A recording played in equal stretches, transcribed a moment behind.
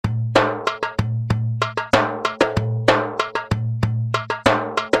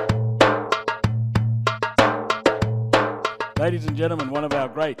Ladies and gentlemen, one of our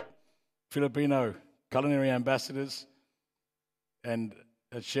great Filipino culinary ambassadors and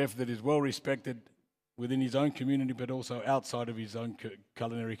a chef that is well respected within his own community, but also outside of his own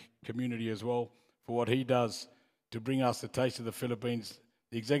culinary community as well, for what he does to bring us the taste of the Philippines.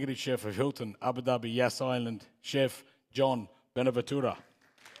 The executive chef of Hilton, Abu Dhabi, Yas Island, Chef John Buenaventura.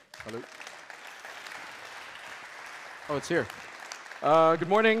 Hello. Oh, it's here. Good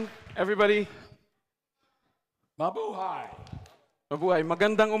morning, everybody. Mabuhay! Mabuhay.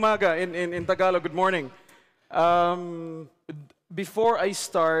 Magandang umaga in Tagalog. Good morning. Before I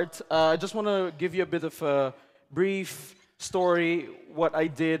start, I just want to give you a bit of a brief story what I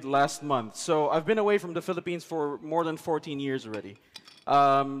did last month. So I've been away from the Philippines for more than 14 years already.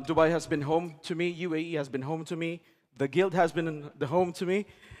 Dubai has been home to me. UAE has been home to me. The Guild has been the home to me.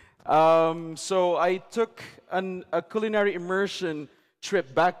 So I took a culinary immersion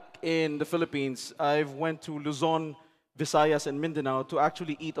trip back in the Philippines. I went to Luzon, Visayas, and Mindanao to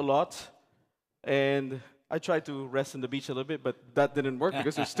actually eat a lot. And I tried to rest on the beach a little bit, but that didn't work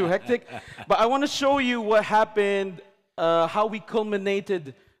because it was too hectic. But I want to show you what happened, how we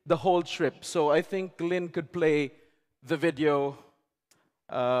culminated the whole trip. So I think Lynn could play the video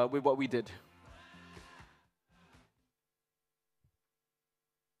with what we did.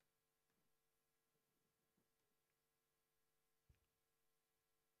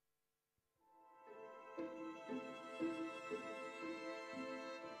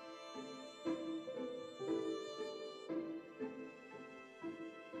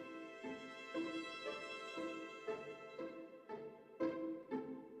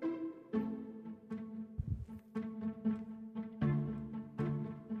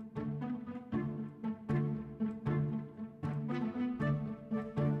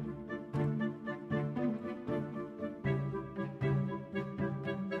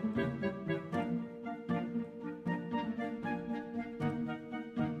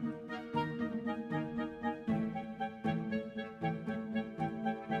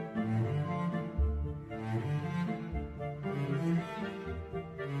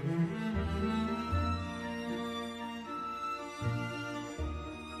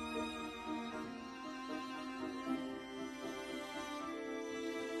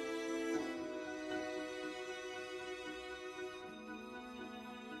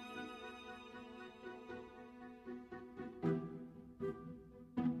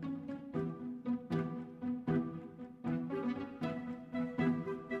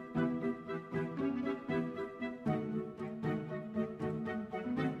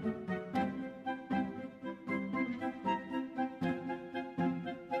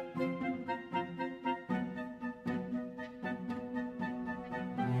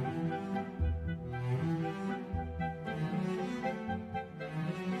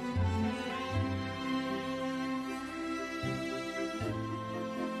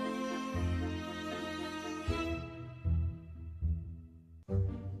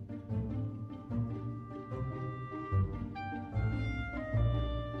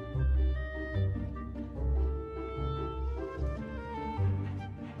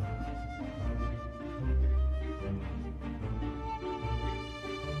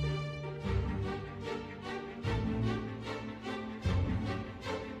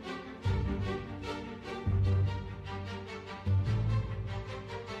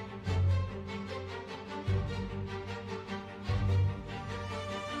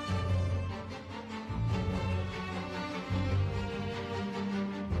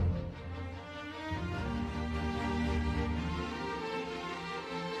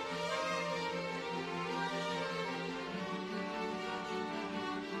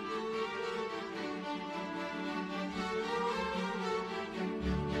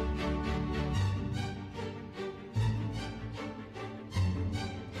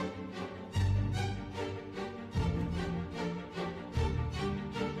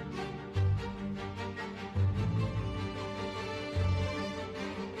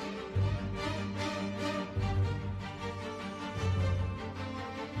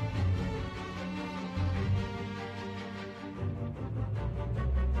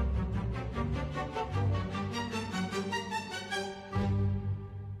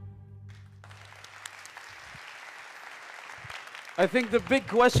 I think the big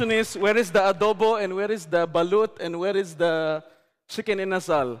question is, where is the adobo and where is the balut and where is the chicken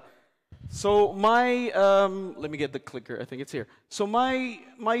inasal? So my, let me get the clicker, I think it's here. So my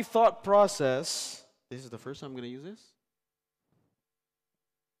thought process, this is the first time I'm going to use this.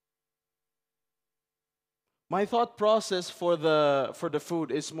 My thought process for the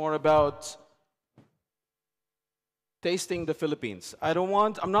food is more about tasting the Philippines.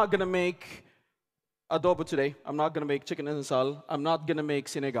 I'm not going to make adobo today. I'm not going to make chicken inasal. I'm not going to make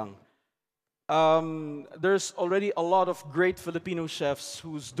sinigang. There's already a lot of great Filipino chefs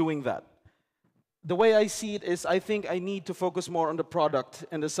who's doing that. The way I see it is I think I need to focus more on the product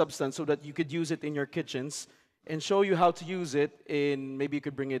and the substance so that you could use it in your kitchens and show you how to use it in, maybe you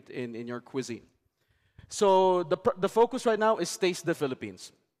could bring it in your cuisine. So the focus right now is Taste the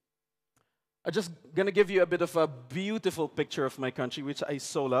Philippines. I'm just going to give you a bit of a beautiful picture of my country, which I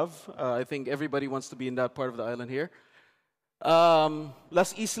so love. I think everybody wants to be in that part of the island here.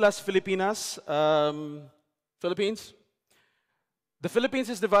 Las Islas Filipinas, Philippines. The Philippines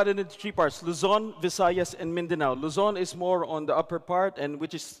is divided into three parts: Luzon, Visayas, and Mindanao. Luzon is more on the upper part, and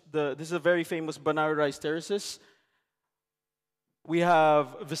this is a very famous banana rice terraces. We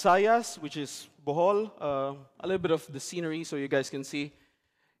have Visayas, which is Bohol, a little bit of the scenery so you guys can see.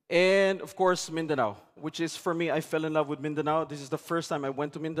 And of course, Mindanao, which is, for me, I fell in love with Mindanao. This is the first time I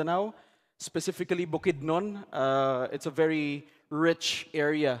went to Mindanao, specifically Bukidnon. It's a very rich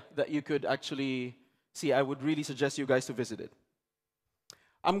area that you could actually see. I would really suggest you guys to visit it.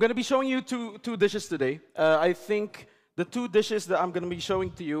 I'm going to be showing you two dishes today. I think the two dishes that I'm going to be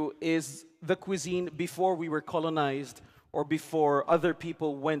showing to you is the cuisine before we were colonized or before other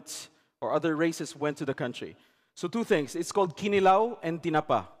people went or other races went to the country. So two things. It's called kinilaw and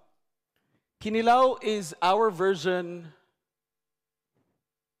tinapa. Kinilaw is our version.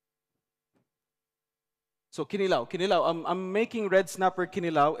 So kinilaw. I'm making red snapper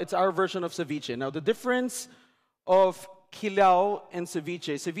kinilaw. It's our version of ceviche. Now the difference of kinilaw and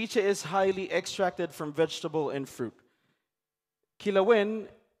ceviche. Ceviche is highly extracted from vegetable and fruit. Kilawin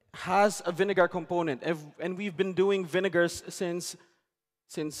has a vinegar component, and we've been doing vinegars since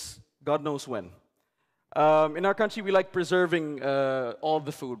God knows when. In our country, we like preserving all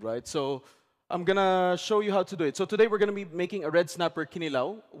the food, right? So I'm going to show you how to do it. So today we're going to be making a red snapper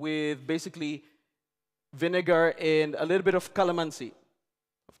kinilaw with basically vinegar and a little bit of calamansi.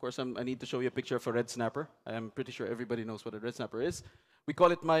 Of course, I need to show you a picture of a red snapper. I'm pretty sure everybody knows what a red snapper is. We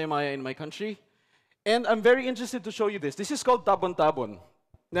call it maya maya in my country. And I'm very interested to show you this. This is called tabon tabon.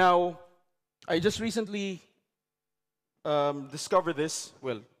 Now, I just recently discovered this.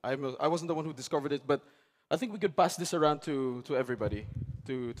 Well, I wasn't the one who discovered it, but I think we could pass this around to everybody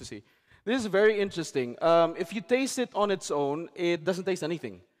to see. This is very interesting. If you taste it on its own, it doesn't taste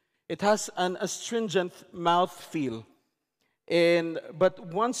anything. It has an astringent mouth feel. But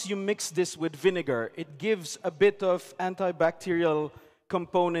once you mix this with vinegar, it gives a bit of antibacterial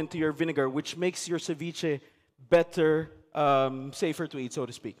component to your vinegar, which makes your ceviche better, safer to eat, so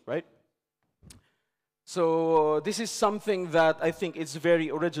to speak, right? So this is something that I think is very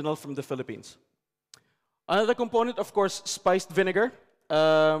original from the Philippines. Another component, of course, spiced vinegar,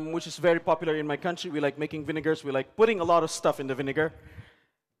 which is very popular in my country. We like making vinegars. We like putting a lot of stuff in the vinegar.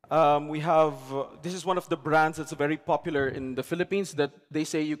 This is one of the brands that's very popular in the Philippines that they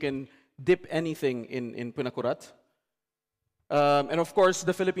say you can dip anything in pinakurat. And of course,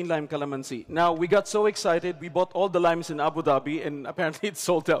 the Philippine lime calamansi. Now, we got so excited, we bought all the limes in Abu Dhabi, and apparently it's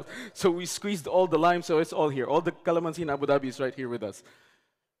sold out. So we squeezed all the lime, so it's all here. All the calamansi in Abu Dhabi is right here with us.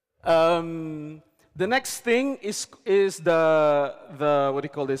 The next thing is the what do you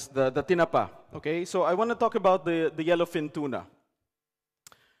call this? The tinapa. Okay, so I want to talk about the yellowfin tuna.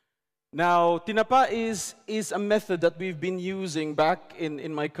 Now, tinapa is a method that we've been using back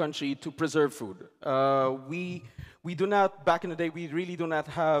in my country to preserve food. We do not, back in the day, we really do not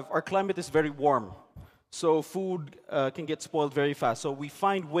have, our climate is very warm. So food can get spoiled very fast. So we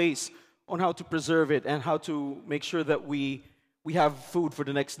find ways on how to preserve it and how to make sure that we have food for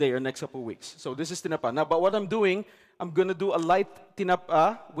the next day or next couple of weeks. So this is tinapa. Now, but what I'm doing, I'm going to do a light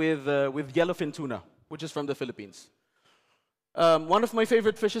tinapa with yellowfin tuna, which is from the Philippines. One of my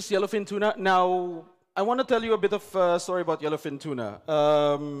favorite fishes, yellowfin tuna. Now, I want to tell you a bit of a story about yellowfin tuna.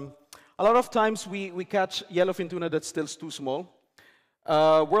 A lot of times we catch yellowfin tuna that's still too small.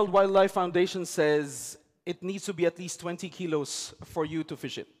 World Wildlife Foundation says it needs to be at least 20 kilos for you to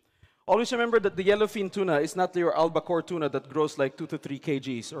fish it. Always remember that the yellowfin tuna is not your albacore tuna that grows like 2 to 3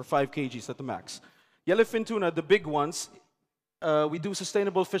 kgs or 5 kgs at the max. Yellowfin tuna, the big ones, we do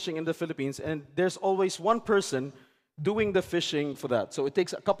sustainable fishing in the Philippines, and there's always one person doing the fishing for that. So it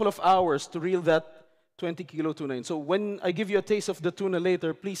takes a couple of hours to reel that 20-kilo tuna in. So when I give you a taste of the tuna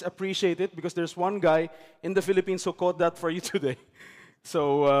later, please appreciate it because there's one guy in the Philippines who caught that for you today.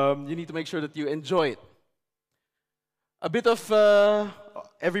 So you need to make sure that you enjoy it. A bit of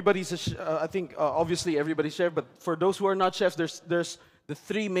everybody's, I think obviously everybody's chef, but for those who are not chefs, there's the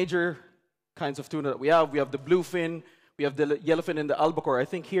three major kinds of tuna that we have. We have the bluefin, we have the yellowfin, and the albacore. I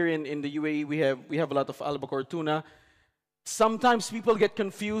think here in the UAE we have a lot of albacore tuna. Sometimes people get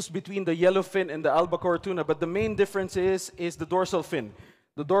confused between the yellowfin and the albacore tuna, but the main difference is the dorsal fin.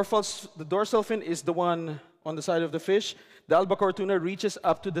 The dorsal fin is the one on the side of the fish. The albacore tuna reaches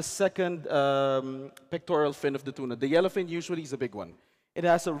up to the second pectoral fin of the tuna. The yellowfin usually is a big one. It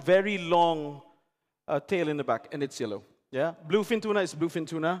has a very long tail in the back, and it's yellow. Yeah, bluefin tuna is bluefin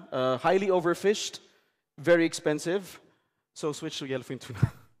tuna, highly overfished, very expensive. So switch to yellowfin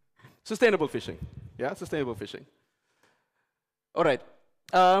tuna. Sustainable fishing. Yeah, sustainable fishing. All right.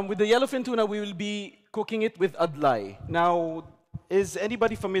 With the yellowfin tuna, we will be cooking it with adlai. Now, is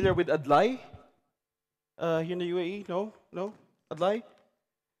anybody familiar with adlai? Here in the UAE? No? No? Adlai?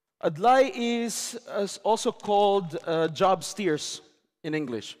 Adlai is also called job steers in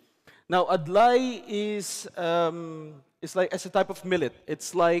English. Now, adlai is it's a type of millet.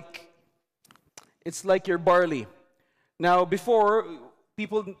 It's like your barley. Now, before,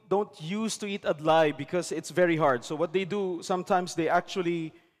 people don't used to eat adlai because it's very hard. So what they do, sometimes they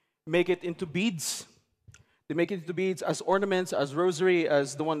actually make it into beads. They make it into beads as ornaments, as rosary,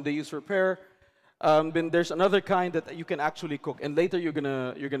 as the one they use for prayer. Then there's another kind that you can actually cook, and later you're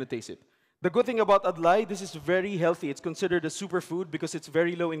gonna taste it. The good thing about adlai, this is very healthy. It's considered a superfood because it's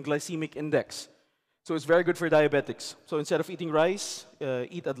very low in glycemic index. So it's very good for diabetics. So instead of eating rice,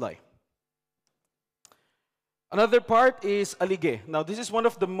 eat adlai. Another part is alige. Now, this is one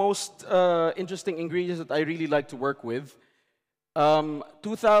of the most interesting ingredients that I really like to work with.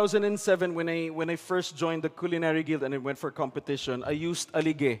 2007, when I first joined the Culinary Guild and I went for competition, I used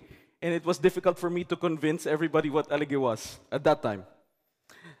alige. And it was difficult for me to convince everybody what alige was at that time.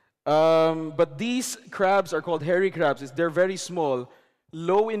 But these crabs are called hairy crabs. They're very small,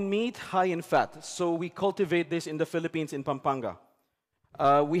 low in meat, high in fat. So we cultivate this in the Philippines, in Pampanga.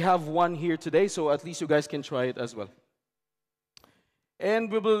 We have one here today, so at least you guys can try it as well.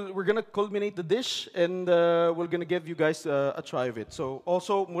 And we're going to culminate the dish, and we're going to give you guys a try of it. So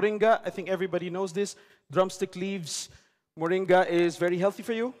also, moringa, I think everybody knows this. Drumstick leaves. Moringa is very healthy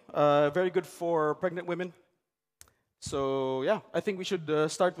for you, very good for pregnant women. So yeah, I think we should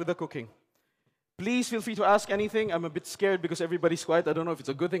start with the cooking. Please feel free to ask anything. I'm a bit scared because everybody's quiet. I don't know if it's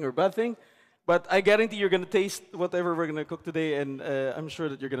a good thing or a bad thing. But I guarantee you're going to taste whatever we're going to cook today, and I'm sure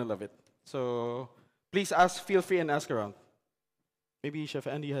that you're going to love it. So please feel free and ask around. Maybe Chef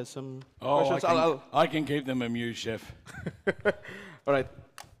Andy has some questions. I can keep them amused, Chef. All right.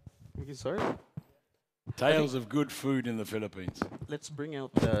 We can start. Tales of good food in the Philippines. Let's bring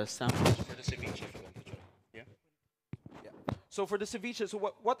out the samples for the ceviche. Yeah. Yeah. So for the ceviche, so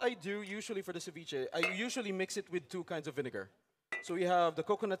what I do usually for the ceviche, I usually mix it with two kinds of vinegar. So we have the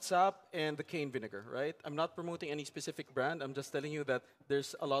coconut sap and the cane vinegar, right? I'm not promoting any specific brand. I'm just telling you that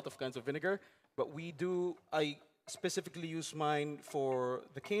there's a lot of kinds of vinegar. But I specifically use mine for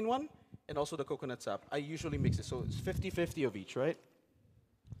the cane one and also the coconut sap. I usually mix it. So it's 50-50 of each, right?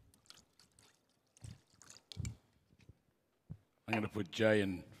 I'm going to put Jay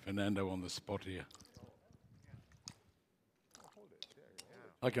and Fernando on the spot here.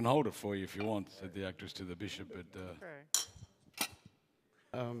 I can hold it for you if you want, said the actress to the bishop. But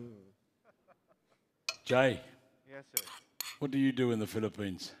Jay. Yes, sir. What do you do in the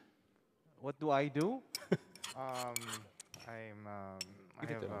Philippines? What do I do? I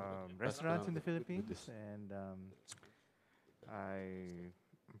have restaurants in the Philippines, and I'm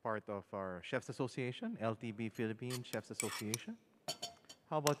part of our Chefs Association, LTB Philippine Chefs Association.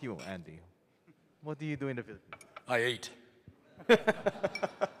 How about you, Andy? What do you do in the Philippines? I eat.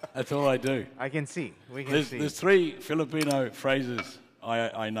 That's all I do. I can see. We can see. There's three Filipino phrases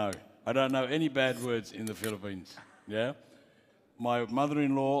I know. I don't know any bad words in the Philippines. Yeah? My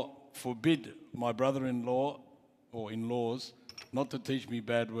mother-in-law forbid my brother-in-law or in-laws not to teach me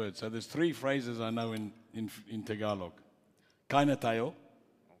bad words. So there's three phrases I know in Tagalog. Kain na tayo.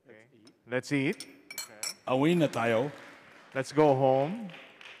 Okay. Let's eat. Okay. Awin na tayo. Let's go home.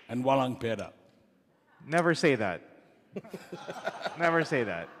 And walang pera. Never say that. Never say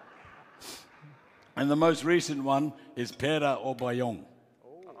that. And the most recent one is pera o bayong.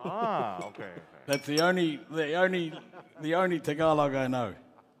 Okay. That's the only Tagalog I know.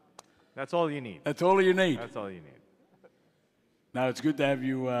 That's all you need. That's all you need. That's all you need. Now it's good to have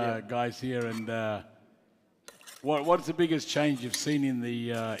you guys here. And what's the biggest change you've seen in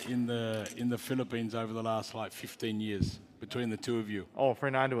the Philippines over the last 15 years between the two of you? Oh,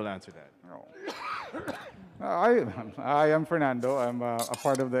 Fernando will answer that. I am Fernando. I'm a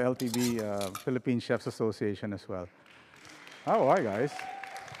part of the LTB Philippine Chefs Association as well. Oh, hi guys.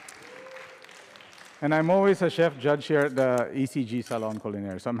 And I'm always a chef judge here at the ECG Salon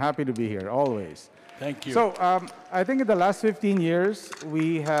Culinaire, so I'm happy to be here, always. Thank you. So I think in the last 15 years,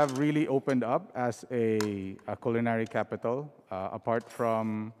 we have really opened up as a culinary capital, apart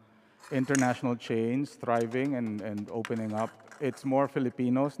from international chains thriving and opening up. It's more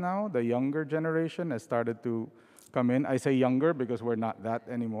Filipinos now. The younger generation has started to come in. I say younger because we're not that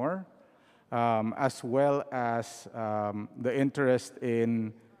anymore. As well as the interest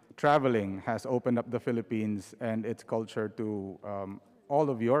in traveling has opened up the Philippines and its culture to all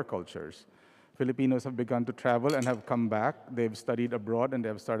of your cultures. Filipinos have begun to travel and have come back. They've studied abroad and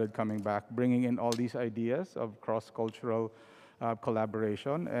they've started coming back, bringing in all these ideas of cross-cultural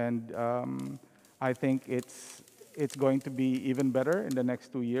collaboration. And I think it's going to be even better in the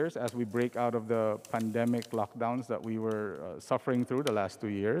next 2 years as we break out of the pandemic lockdowns that we were suffering through the last 2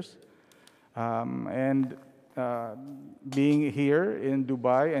 years. Being here in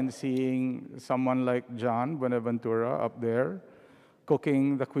Dubai and seeing someone like John Buenaventura up there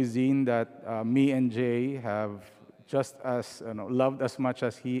cooking the cuisine that me and Jay have just as loved as much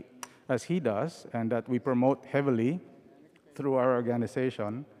as he does, and that we promote heavily through our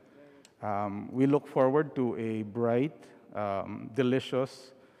organization. We look forward to a bright,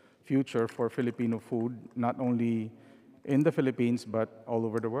 delicious future for Filipino food, not only in the Philippines but all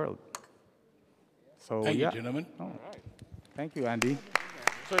over the world. So Thank yeah. you, gentlemen. Oh, thank you, Andy.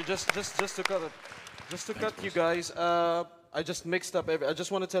 Sorry, just to cut it, just to cut you guys. I just mixed up. I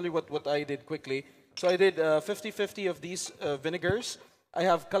just want to tell you what I did quickly. So I did 50-50 of these vinegars. I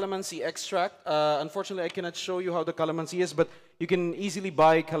have calamansi extract. Unfortunately, I cannot show you how the calamansi is, but you can easily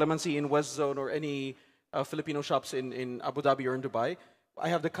buy calamansi in West Zone or any Filipino shops in Abu Dhabi or in Dubai. I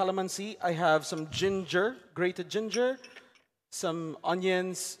have the calamansi. I have some ginger, grated ginger, some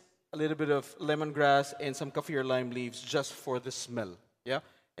onions, a little bit of lemongrass, and some kaffir lime leaves just for the smell. Yeah,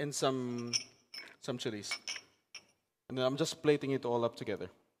 and some chilies. And then I'm just plating it all up together.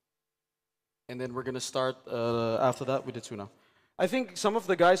 And then we're gonna start after that with the tuna. I think some of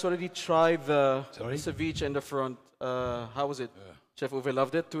the guys already tried the ceviche in the front. How was it? Chef Uwe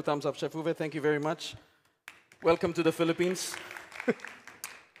loved it. 2 thumbs up, Chef Uwe. Thank you very much. Welcome to the Philippines. Okay,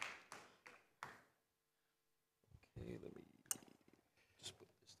 let me just put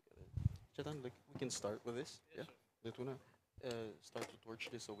this together. Chetan, like, we can start with this. Yeah, the tuna. Start to torch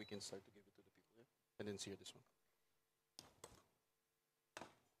this so we can start to give it to the people. Yeah? And then sear this one.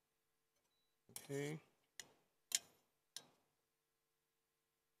 Okay.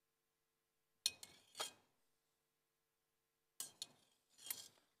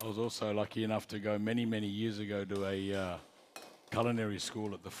 I was also lucky enough to go many, many years ago to a culinary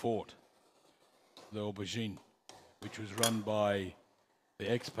school at the fort, the Aubergine, which was run by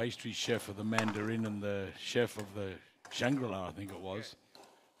the ex-pastry chef of the Mandarin and the chef of the Shangri-La, I think it was.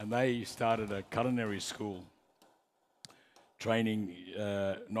 And they started a culinary school training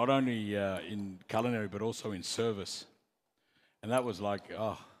not only in culinary but also in service. And that was like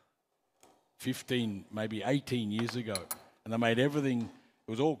 15, maybe 18 years ago. And they made everything,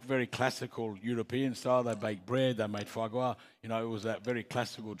 it was all very classical European style. They baked bread, they made foie gras, it was that very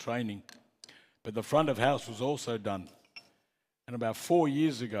classical training. But the front of house was also done. And about 4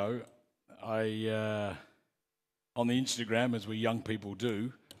 years ago, I, on the Instagram, as we young people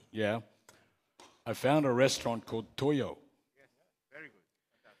do, I found a restaurant called Toyo.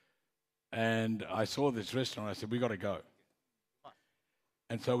 And I saw this restaurant. I said, we got to go.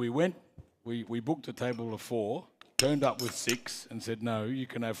 And so we went. We booked a table of 4, turned up with 6, and said, no, you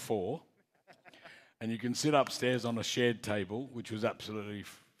can have 4. And you can sit upstairs on a shared table, which was absolutely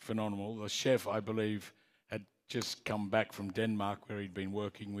phenomenal. The chef, I believe, had just come back from Denmark, where he'd been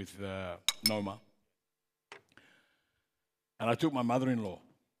working with Noma. And I took my mother-in-law.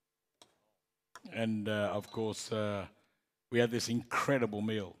 And, of course, we had this incredible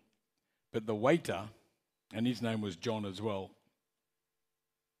meal. But the waiter, and his name was John as well,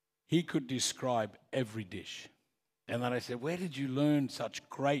 he could describe every dish. And then I said, where did you learn such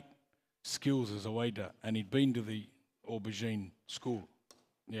great skills as a waiter? And he'd been to the Aubergine school,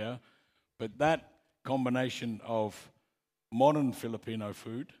 But that combination of modern Filipino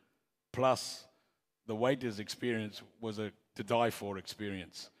food plus the waiter's experience was a to die for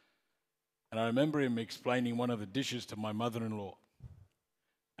experience. And I remember him explaining one of the dishes to my mother-in-law.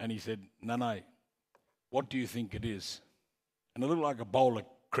 And he said, Nanai, what do you think it is? And it looked like a bowl of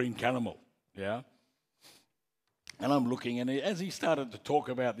cream caramel, And I'm looking, and as he started to talk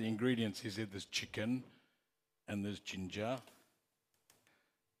about the ingredients, he said there's chicken, and there's ginger,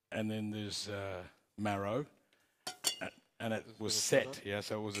 and then there's marrow, and it was set,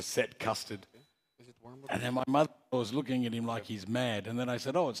 so it was a set custard. Is it warm? And then my mother was looking at him like he's mad, and then I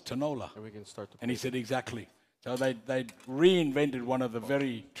said, oh, it's tinola. And we can start to and he said, exactly. So they reinvented one of the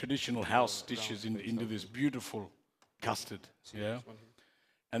very traditional house dishes into this beautiful custard, yeah.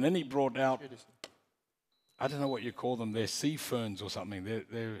 And then he brought out, I don't know what you call them, they're sea ferns or something.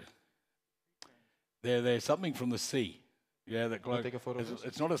 They're something from the sea, yeah. That glow. Take a photo of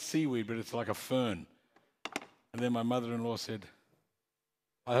It's not a seaweed, but it's like a fern. And then my mother-in-law said,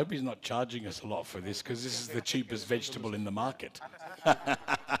 I hope he's not charging us a lot for this because this is the cheapest vegetable in the market.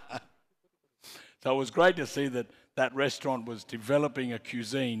 So it was great to see that that restaurant was developing a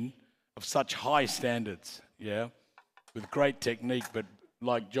cuisine of such high standards, yeah, with great technique, but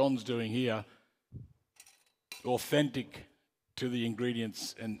like John's doing here, authentic to the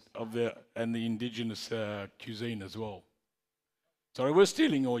ingredients and the indigenous cuisine as well. Sorry, we're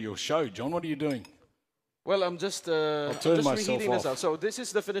stealing all your show, John. What are you doing? Well, I'm just turn myself reheating this off. out. So this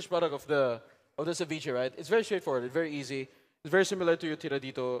is the finished product of the ceviche, right? It's very straightforward. It's very easy. It's very similar to your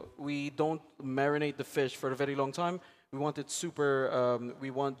tiradito. We don't marinate the fish for a very long time. We want it super. We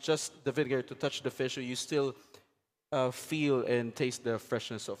want just the vinegar to touch the fish, so you still feel and taste the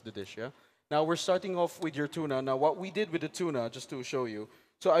freshness of the dish. Yeah. Now we're starting off with your tuna. Now what we did with the tuna, just to show you.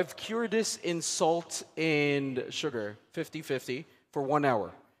 So I've cured this in salt and sugar, 50-50, for 1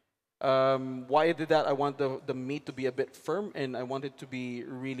 hour. Why I did that, I want the meat to be a bit firm and I want it to be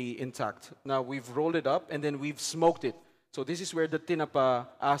really intact. Now we've rolled it up and then we've smoked it. So this is where the tinapa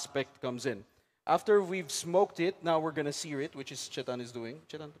aspect comes in. After we've smoked it, now we're going to sear it, which is Chetan is doing.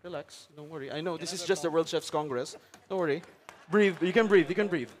 Chetan, relax. Don't worry. I know this is just the Worldchefs Congress. Don't worry. Breathe. You can breathe. You can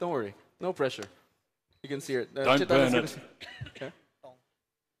breathe. Don't worry. No pressure. You can sear it. Don't burn it. Yeah?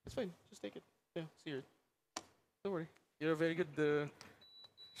 It's fine. Just take it. Yeah, sear it. Don't worry. You're a very good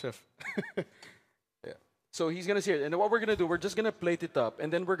chef. Yeah. So he's going to sear it. And then what we're going to do, we're just going to plate it up.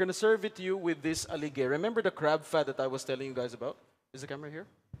 And then we're going to serve it to you with this aligay. Remember the crab fat that I was telling you guys about? Is the camera here?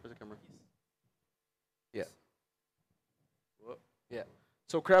 Where's the camera? Yeah. Yeah.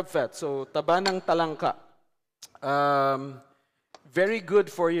 So crab fat. So taba ng talangka. Very good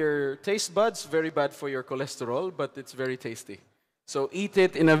for your taste buds, very bad for your cholesterol, but it's very tasty. So eat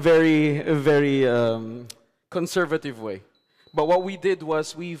it in a very conservative way. But what we did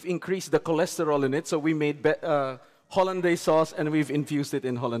was we've increased the cholesterol in it, so we made hollandaise sauce and we've infused it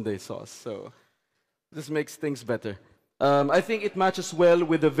in hollandaise sauce. So this makes things better. I think it matches well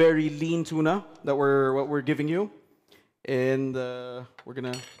with the very lean tuna that we're giving you, and we're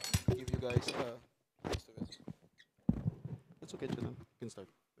gonna give you guys. It's okay, Chilan. You can start.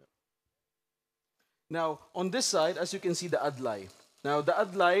 Yeah. Now on this side, as you can see, the adlay. Now the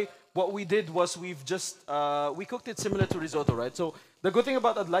adlay, what we did was we've just we cooked it similar to risotto, right? So the good thing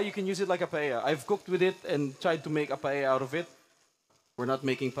about adlay, you can use it like a paella. I've cooked with it and tried to make a paella out of it. We're not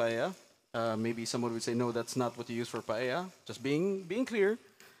making paella. Maybe someone would say, no, that's not what you use for paella. Just being clear.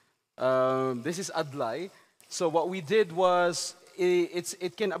 This is adlay. So what we did was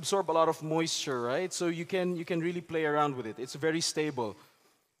it can absorb a lot of moisture, right? So you can really play around with it. It's very stable.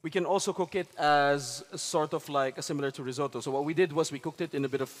 We can also cook it as sort of like similar to risotto. So what we did was we cooked it in a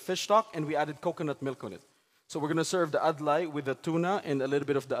bit of fish stock and we added coconut milk on it. So we're going to serve the adlay with the tuna and a little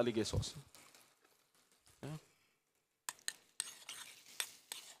bit of the aligay sauce. Yeah.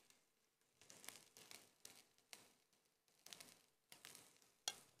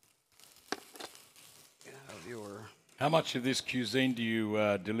 How much of this cuisine do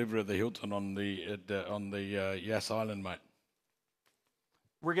you deliver at the Hilton on the Yas Island, mate?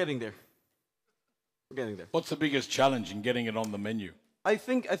 We're getting there. We're getting there. What's the biggest challenge in getting it on the menu? I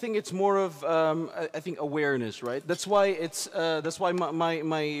think it's more of I think awareness, right? That's why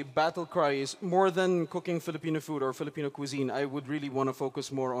my battle cry is more than cooking Filipino food or Filipino cuisine. I would really want to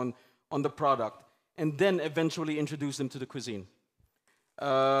focus more on the product and then eventually introduce them to the cuisine.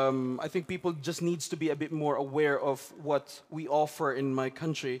 I think people just needs to be a bit more aware of what we offer in my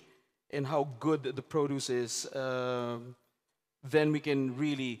country and how good the produce is. Then we can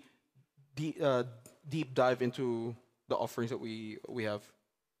really deep dive into the offerings that we have.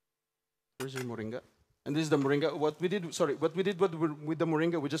 Where's your moringa? And this is the moringa. What we did with the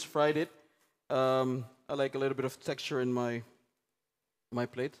moringa, we just fried it. I like a little bit of texture in my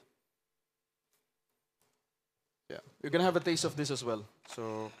plate. Yeah, you're gonna have a taste of this as well.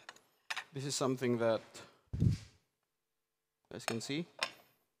 So this is something that you guys can see.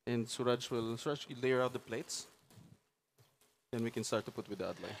 And Suraj will layer out the plates. Then we can start to put with the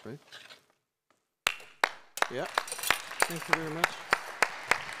adlay, right? Yeah. Thank you very much.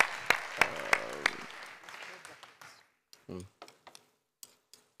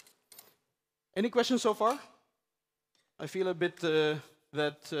 Any questions so far? I feel a bit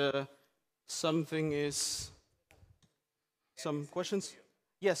that something is... Some questions?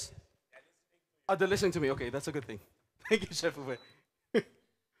 Yes. Oh, they're listening to me. Okay, that's a good thing. Thank you, Chef Uwe.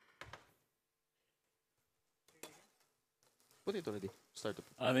 Put it already. Start to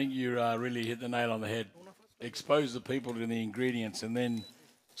put. I think you really hit the nail on the head. Expose the people to the ingredients and then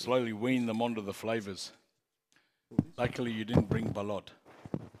slowly wean them onto the flavors. Luckily, you didn't bring balot.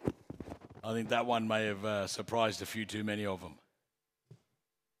 I think that one may have surprised a few too many of them.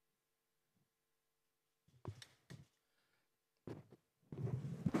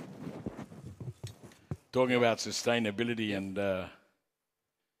 Talking about sustainability, and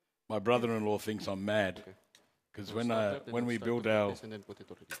my brother-in-law thinks I'm mad because when we built our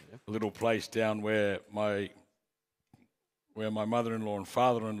little place down where my mother-in-law and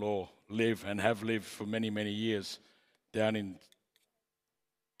father-in-law live and have lived for many, many years, down in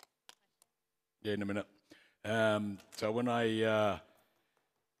in a minute. So when I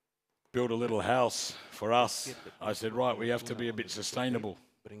built a little house for us, I said, right, we have to be a bit sustainable.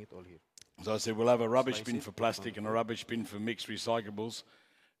 Bring it all here. So I said, we'll have a rubbish bin for plastic and a rubbish bin for mixed recyclables.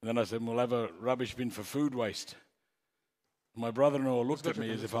 And then I said, we'll have a rubbish bin for food waste. My brother-in-law looked at me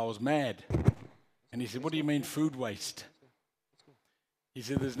as if I was mad. And he said, what do you mean food waste? He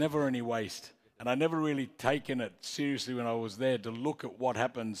said, there's never any waste. And I never really taken it seriously when I was there to look at what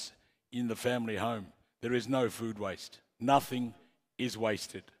happens in the family home. There is no food waste. Nothing is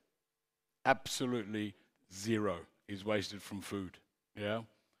wasted. Absolutely zero is wasted from food. Yeah.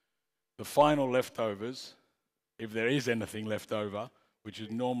 The final leftovers, if there is anything left over, which is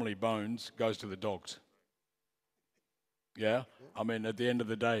normally bones, goes to the dogs. Yeah? I mean, at the end of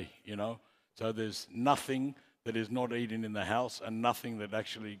the day, you know. So there's nothing that is not eaten in the house and nothing that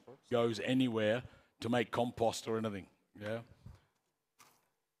actually goes anywhere to make compost or anything. Yeah?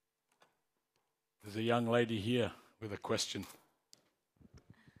 There's a young lady here with a question.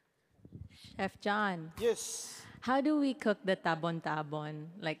 Chef John. Yes. How do we cook the tabon-tabon?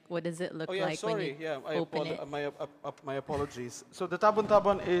 Like, what does it look Oh yeah, like sorry. when you I open it? my apologies. So the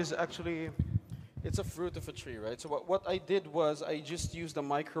tabon-tabon is actually, it's a fruit of a tree, right? So what I did was I just used a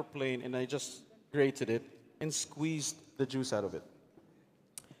microplane and I just grated it and squeezed the juice out of it.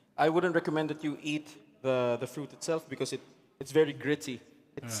 I wouldn't recommend that you eat the fruit itself because it's very gritty.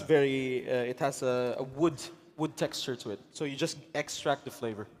 It's very, it has a wood texture to it. So you just extract the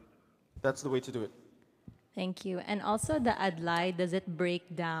flavor. That's the way to do it. Thank you. And also the adlai, does it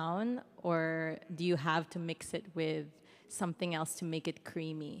break down or do you have to mix it with something else to make it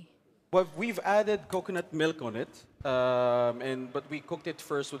creamy? Well, we've added coconut milk on it, but we cooked it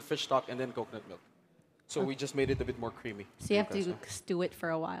first with fish stock and then coconut milk. So we just made it a bit more creamy. So you have to stew it for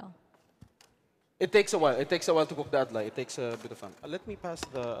a while. It takes a while. It takes a while to cook the adlai. It takes a bit of time. Let me pass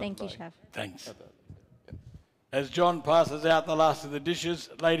the Thank you, adlai. Chef. Thanks. As John passes out the last of the dishes,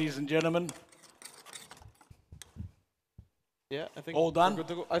 ladies and gentlemen. Yeah, I think all done. we're good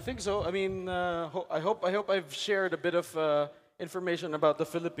to go. I think so. I mean, I hope I've shared a bit of information about the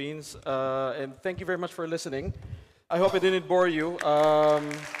Philippines, and thank you very much for listening. I hope it didn't bore you.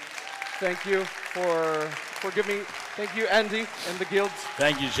 Thank you for giving. Thank you, Andy, and the guild.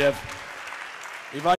 Thank you, Chef.